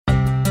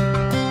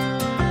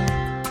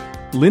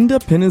Linda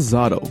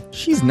Pinizzato.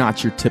 She's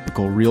not your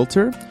typical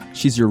realtor.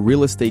 She's your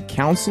real estate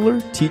counselor,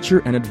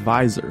 teacher, and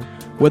advisor.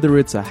 Whether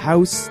it's a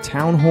house,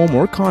 townhome,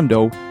 or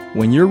condo,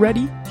 when you're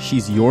ready,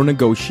 she's your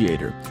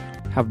negotiator.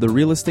 Have the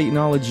real estate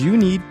knowledge you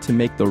need to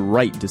make the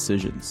right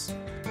decisions.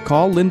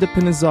 Call Linda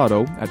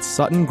Pinizzato at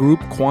Sutton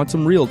Group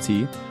Quantum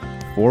Realty,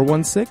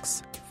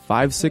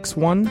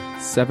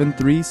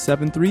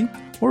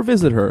 416-561-7373, or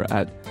visit her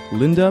at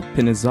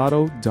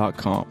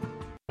lindapinizzato.com.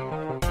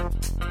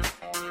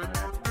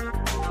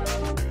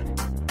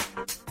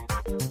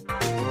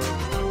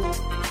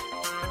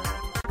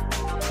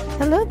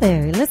 Hello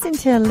there. Listen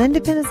to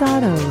Linda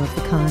Pinizzato of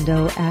the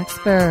Condo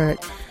Expert.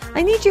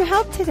 I need your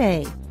help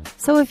today.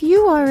 So if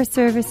you are a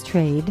service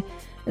trade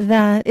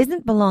that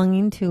isn't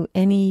belonging to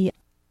any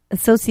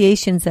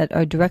associations that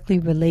are directly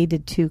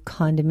related to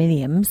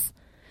condominiums,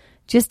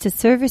 just a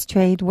service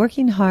trade,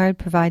 working hard,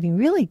 providing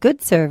really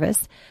good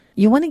service,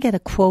 you want to get a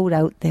quote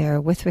out there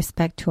with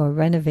respect to a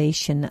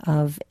renovation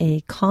of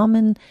a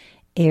common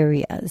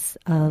areas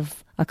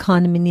of a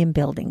condominium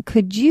building.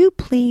 Could you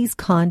please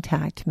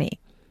contact me?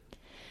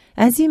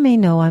 As you may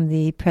know, I'm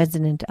the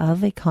president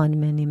of a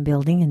condominium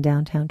building in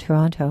downtown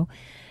Toronto,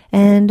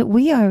 and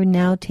we are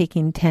now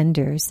taking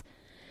tenders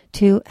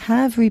to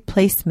have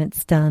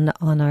replacements done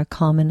on our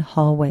common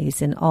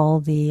hallways in all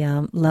the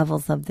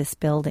levels of this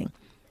building.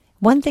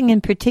 One thing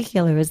in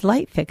particular is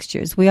light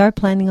fixtures. We are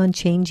planning on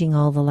changing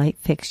all the light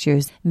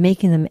fixtures,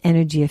 making them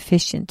energy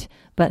efficient.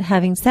 But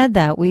having said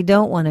that, we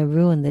don't want to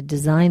ruin the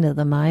design of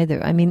them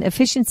either. I mean,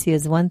 efficiency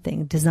is one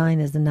thing, design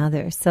is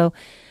another. So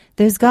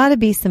there's got to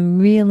be some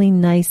really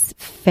nice,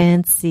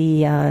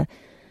 fancy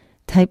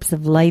types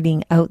of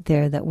lighting out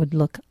there that would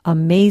look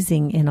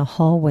amazing in a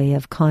hallway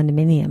of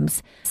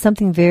condominiums.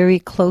 Something very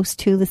close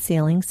to the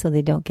ceiling so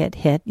they don't get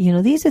hit. You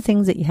know, these are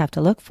things that you have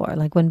to look for.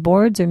 Like when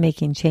boards are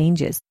making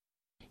changes,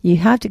 you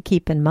have to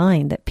keep in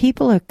mind that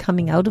people are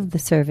coming out of the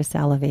service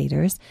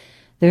elevators.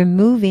 They're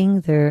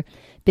moving their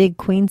big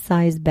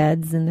queen-size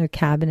beds and their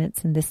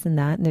cabinets and this and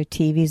that and their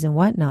TVs and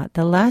whatnot.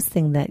 The last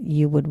thing that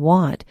you would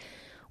want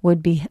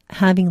would be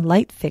having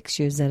light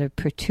fixtures that are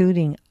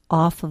protruding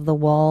off of the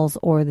walls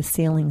or the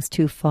ceilings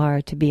too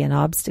far to be an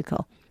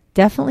obstacle.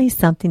 Definitely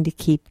something to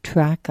keep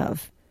track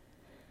of,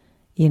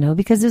 you know,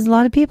 because there's a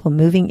lot of people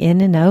moving in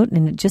and out,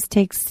 and it just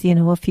takes, you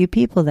know, a few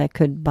people that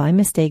could by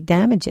mistake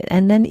damage it.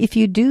 And then if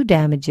you do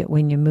damage it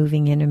when you're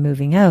moving in or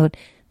moving out,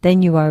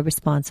 then you are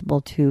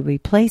responsible to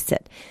replace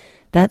it.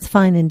 That's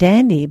fine and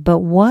dandy, but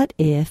what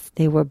if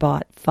they were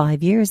bought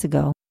 5 years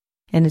ago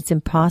and it's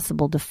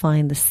impossible to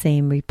find the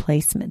same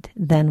replacement?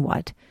 Then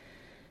what?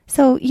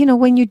 So, you know,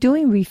 when you're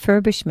doing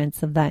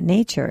refurbishments of that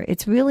nature,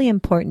 it's really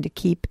important to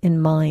keep in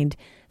mind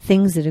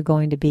things that are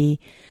going to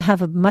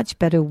have a much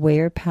better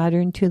wear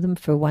pattern to them,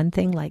 for one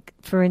thing. Like,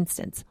 for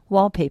instance,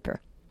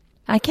 wallpaper.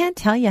 I can't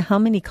tell you how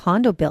many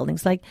condo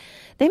buildings, like,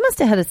 they must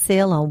have had a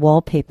sale on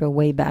wallpaper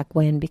way back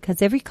when,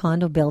 because every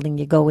condo building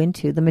you go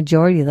into, the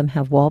majority of them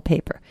have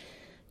wallpaper.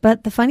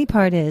 But the funny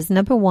part is,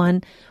 number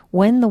one,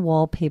 when the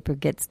wallpaper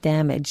gets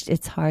damaged,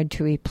 it's hard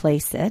to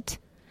replace it.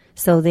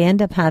 So they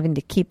end up having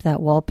to keep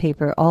that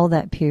wallpaper all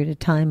that period of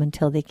time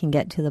until they can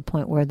get to the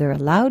point where they're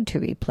allowed to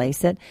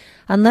replace it.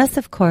 Unless,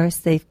 of course,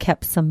 they've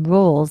kept some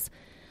rolls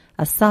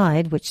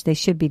aside, which they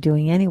should be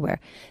doing anyway.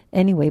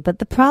 But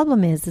the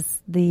problem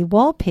is the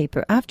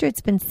wallpaper, after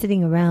it's been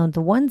sitting around,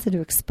 the ones that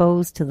are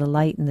exposed to the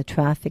light and the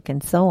traffic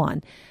and so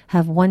on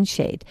have one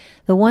shade.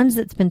 The ones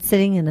that's been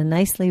sitting in a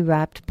nicely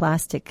wrapped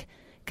plastic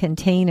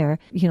container,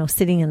 you know,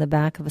 sitting in the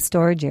back of a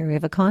storage area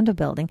of a condo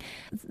building,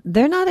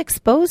 they're not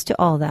exposed to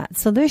all that.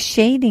 So their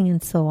shading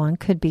and so on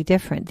could be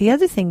different. The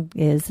other thing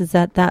is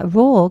that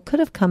roll could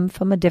have come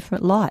from a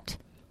different lot,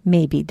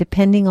 maybe,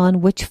 depending on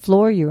which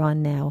floor you're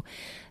on now.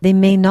 They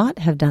may not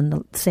have done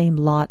the same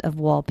lot of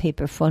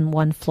wallpaper from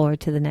one floor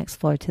to the next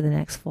floor to the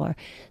next floor.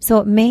 So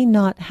it may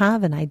not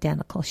have an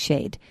identical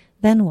shade.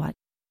 Then what?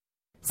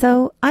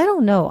 So I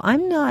don't know.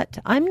 I'm not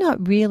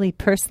really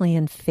personally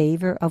in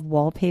favor of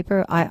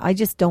wallpaper. I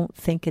just don't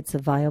think it's a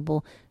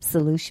viable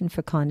solution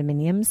for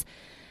condominiums.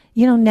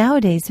 You know,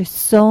 nowadays there's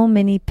so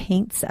many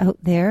paints out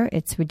there.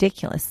 It's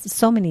ridiculous.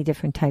 So many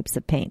different types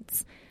of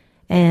paints.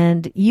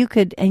 And you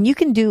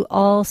can do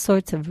all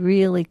sorts of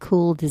really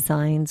cool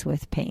designs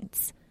with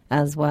paints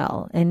as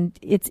well. And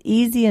it's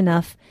easy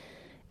enough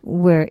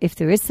where if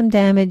there is some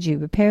damage, you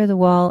repair the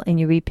wall and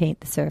you repaint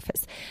the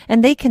surface.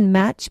 And they can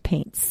match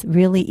paints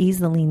really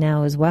easily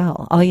now as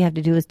well. All you have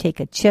to do is take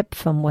a chip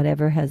from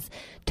whatever has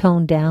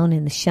toned down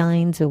in the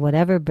shines or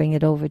whatever, bring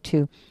it over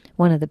to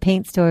one of the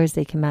paint stores.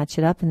 They can match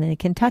it up and then they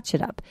can touch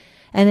it up.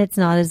 And it's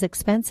not as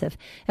expensive.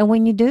 And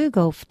when you do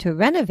go to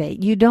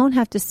renovate, you don't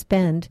have to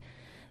spend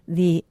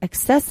the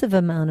excessive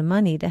amount of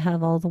money to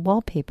have all the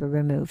wallpaper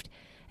removed.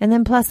 And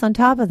then plus on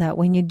top of that,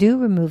 when you do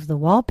remove the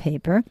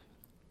wallpaper,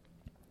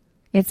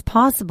 it's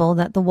possible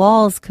that the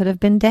walls could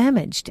have been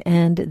damaged,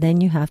 and then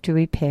you have to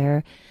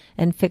repair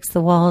and fix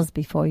the walls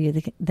before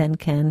you then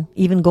can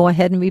even go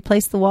ahead and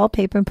replace the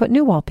wallpaper and put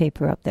new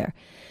wallpaper up there.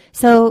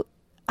 So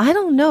I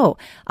don't know.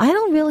 I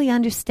don't really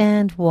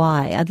understand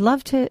why. I'd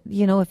love to,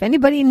 if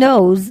anybody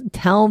knows,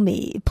 tell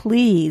me,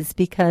 please,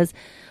 because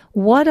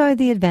what are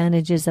the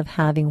advantages of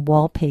having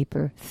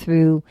wallpaper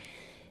through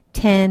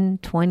 10,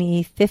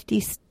 20,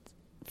 50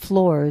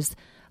 floors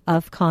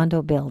of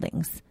condo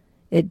buildings?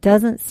 It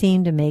doesn't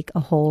seem to make a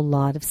whole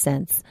lot of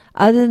sense,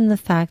 other than the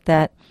fact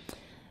that,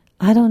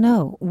 I don't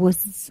know,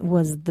 was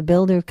the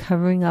builder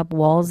covering up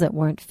walls that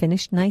weren't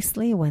finished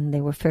nicely when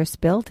they were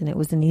first built and it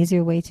was an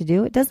easier way to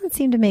do it? It doesn't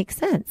seem to make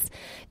sense,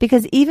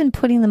 because even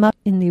putting them up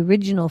in the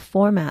original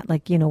format,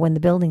 like, when the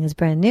building is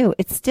brand new,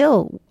 it's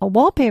still, a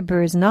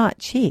wallpaper is not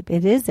cheap.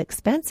 It is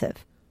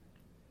expensive.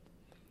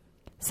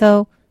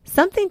 So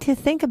something to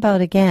think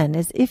about again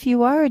is, if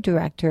you are a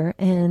director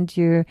and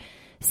you're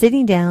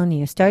sitting down and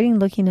you're starting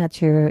looking at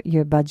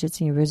your budgets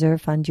and your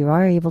reserve fund, you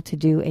are able to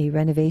do a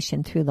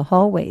renovation through the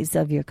hallways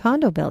of your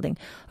condo building.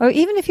 Or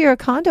even if you're a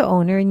condo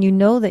owner and you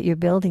know that your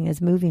building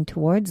is moving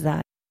towards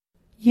that,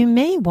 you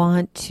may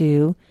want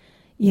to,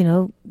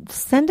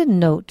 send a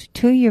note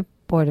to your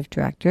board of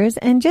directors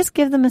and just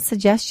give them a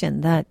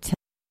suggestion that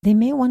they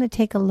may want to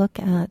take a look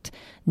at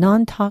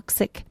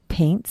non-toxic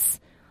paints,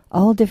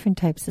 all different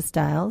types of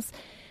styles.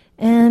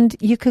 And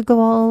you could go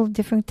all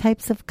different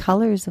types of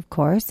colors, of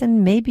course,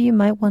 and maybe you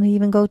might want to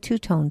even go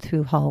two-tone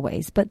through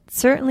hallways, but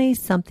certainly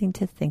something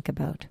to think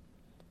about.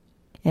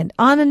 And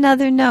on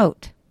another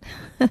note,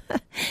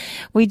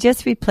 we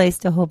just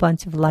replaced a whole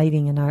bunch of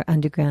lighting in our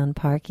underground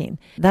parking.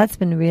 That's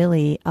been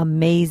really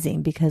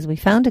amazing, because we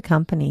found a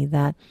company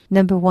that,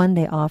 number one,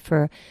 they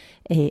offer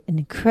an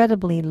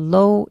incredibly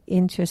low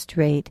interest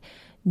rate,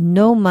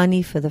 no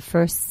money for the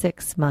first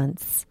 6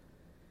 months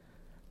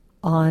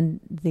on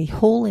the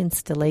whole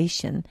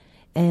installation.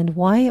 And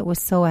why it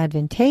was so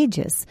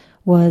advantageous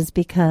was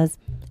because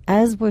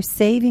as we're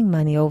saving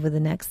money over the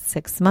next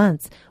 6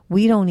 months,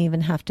 we don't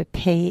even have to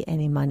pay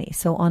any money.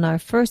 So on our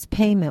first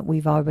payment,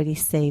 we've already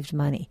saved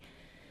money.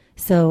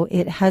 So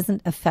it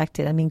hasn't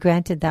affected. I mean,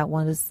 granted, that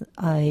was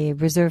a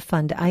reserve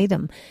fund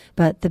item,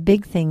 but the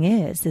big thing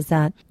is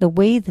that the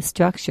way the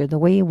structure, the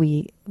way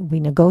we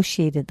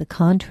negotiated the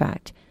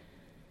contract,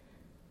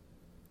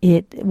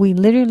 we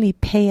literally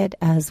pay it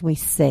as we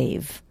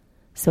save.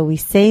 So we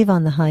save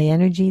on the high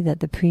energy that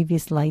the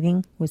previous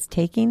lighting was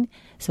taking.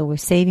 So we're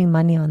saving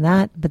money on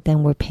that, but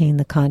then we're paying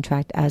the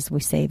contract as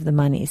we save the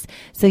monies.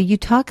 So you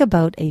talk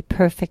about a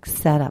perfect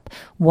setup.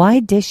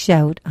 Why dish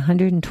out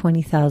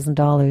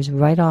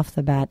 $120,000 right off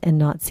the bat and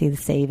not see the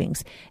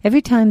savings?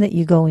 Every time that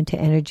you go into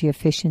energy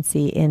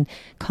efficiency in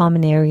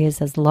common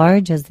areas as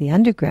large as the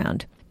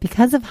underground,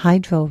 because of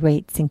hydro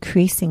rates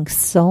increasing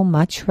so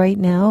much right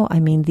now, I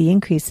mean, the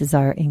increases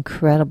are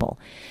incredible.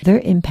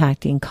 They're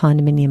impacting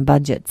condominium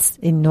budgets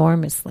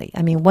enormously.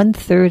 I mean,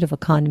 1/3 of a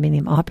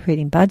condominium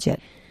operating budget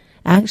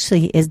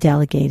actually is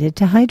delegated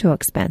to hydro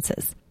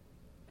expenses.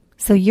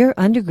 So your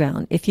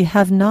underground, if you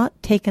have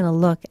not taken a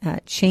look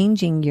at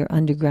changing your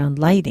underground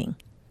lighting,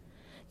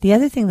 the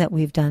other thing that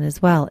we've done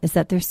as well is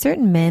that there's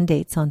certain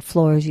mandates on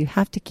floors. You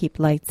have to keep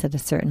lights at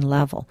a certain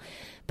level.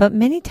 But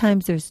many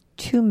times there's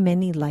too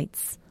many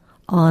lights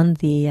on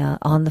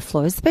the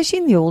floors, especially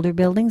in the older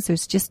buildings.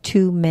 There's just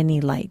too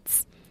many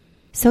lights.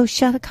 So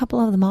shut a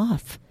couple of them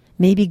off.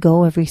 Maybe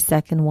go every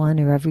second one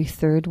or every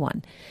third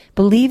one.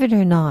 Believe it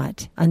or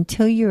not,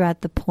 until you're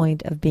at the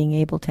point of being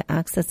able to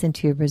access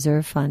into your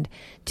reserve fund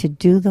to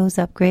do those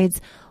upgrades,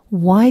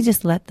 why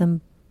just let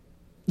them,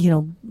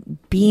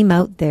 beam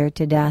out there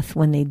to death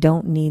when they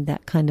don't need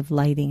that kind of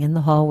lighting in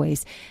the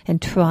hallways,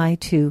 and try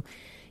to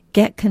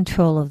get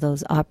control of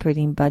those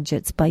operating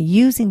budgets by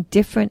using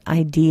different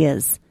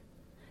ideas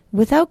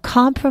without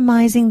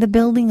compromising the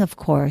building, of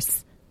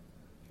course.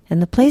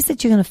 And the place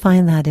that you're going to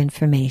find that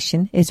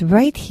information is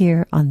right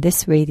here on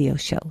this radio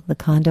show, The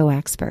Condo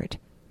Expert.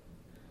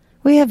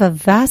 We have a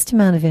vast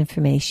amount of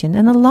information,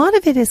 and a lot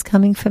of it is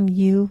coming from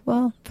you,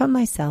 well, from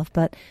myself,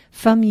 but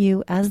from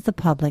you as the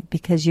public,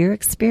 because you're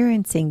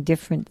experiencing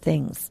different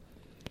things.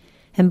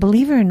 And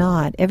believe it or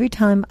not, every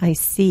time I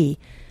see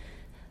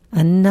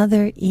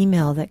another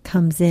email that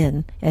comes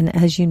in, and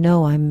as you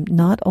know, I'm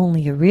not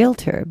only a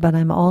realtor, but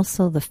I'm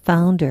also the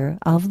founder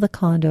of the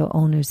Condo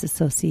Owners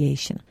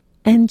Association.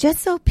 And just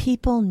so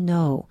people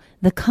know,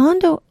 the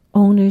Condo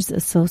Owners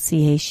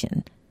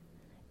Association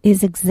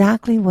is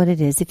exactly what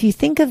it is. If you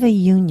think of a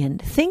union,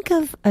 think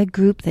of a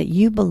group that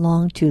you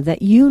belong to,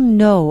 that you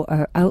know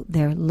are out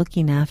there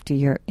looking after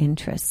your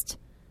interest.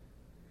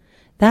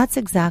 That's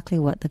exactly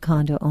what the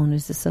Condo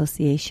Owners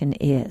Association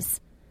is.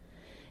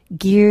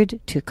 Geared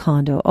to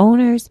condo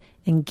owners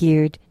and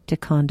geared to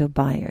condo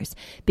buyers.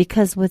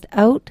 Because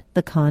without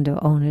the Condo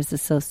Owners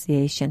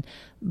Association,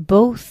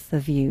 both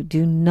of you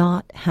do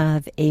not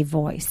have a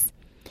voice.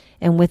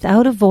 And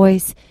without a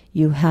voice,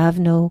 you have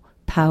no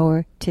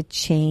power to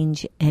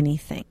change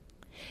anything.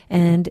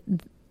 And,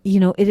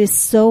 it is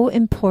so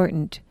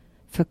important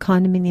for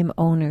condominium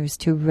owners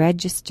to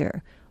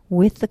register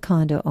with the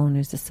Condo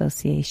Owners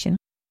Association.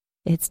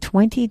 It's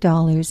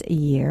 $20 a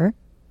year.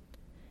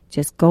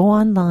 Just go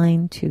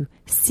online to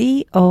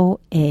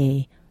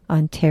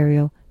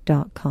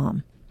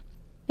coaontario.com.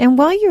 And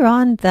while you're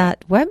on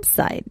that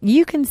website,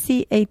 you can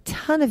see a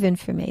ton of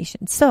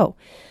information. So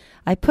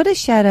I put a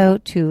shout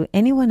out to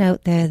anyone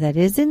out there that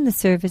is in the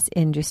service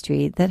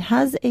industry that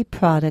has a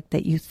product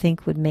that you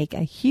think would make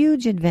a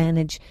huge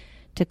advantage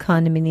to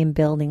condominium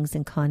buildings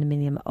and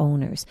condominium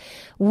owners.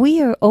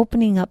 We are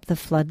opening up the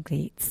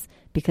floodgates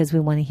because we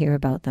want to hear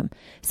about them.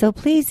 So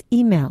please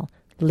email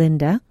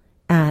Linda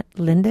at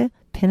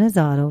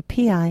lindapinizzato,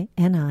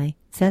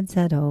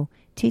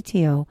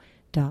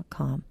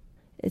 PINIZZOTTO.com.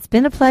 It's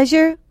been a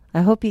pleasure.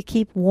 I hope you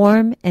keep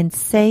warm and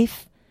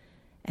safe,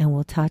 and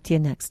we'll talk to you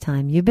next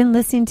time. You've been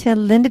listening to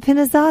Linda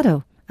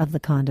Pinizzato of The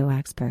Condo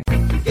Expert.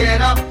 Get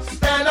up,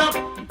 stand up.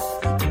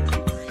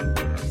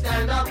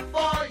 Stand up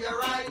for your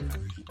right.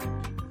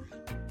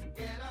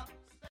 Get up.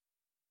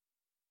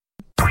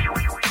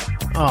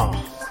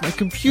 Oh, my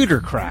computer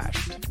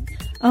crashed.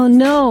 Oh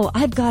no,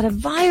 I've got a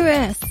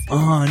virus.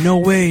 No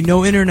way,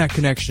 no internet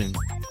connection.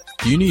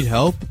 Do you need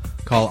help?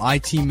 Call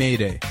IT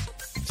Mayday.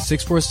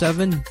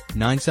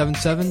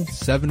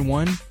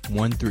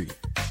 647-977-7113.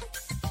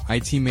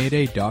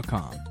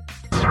 ITMayday.com.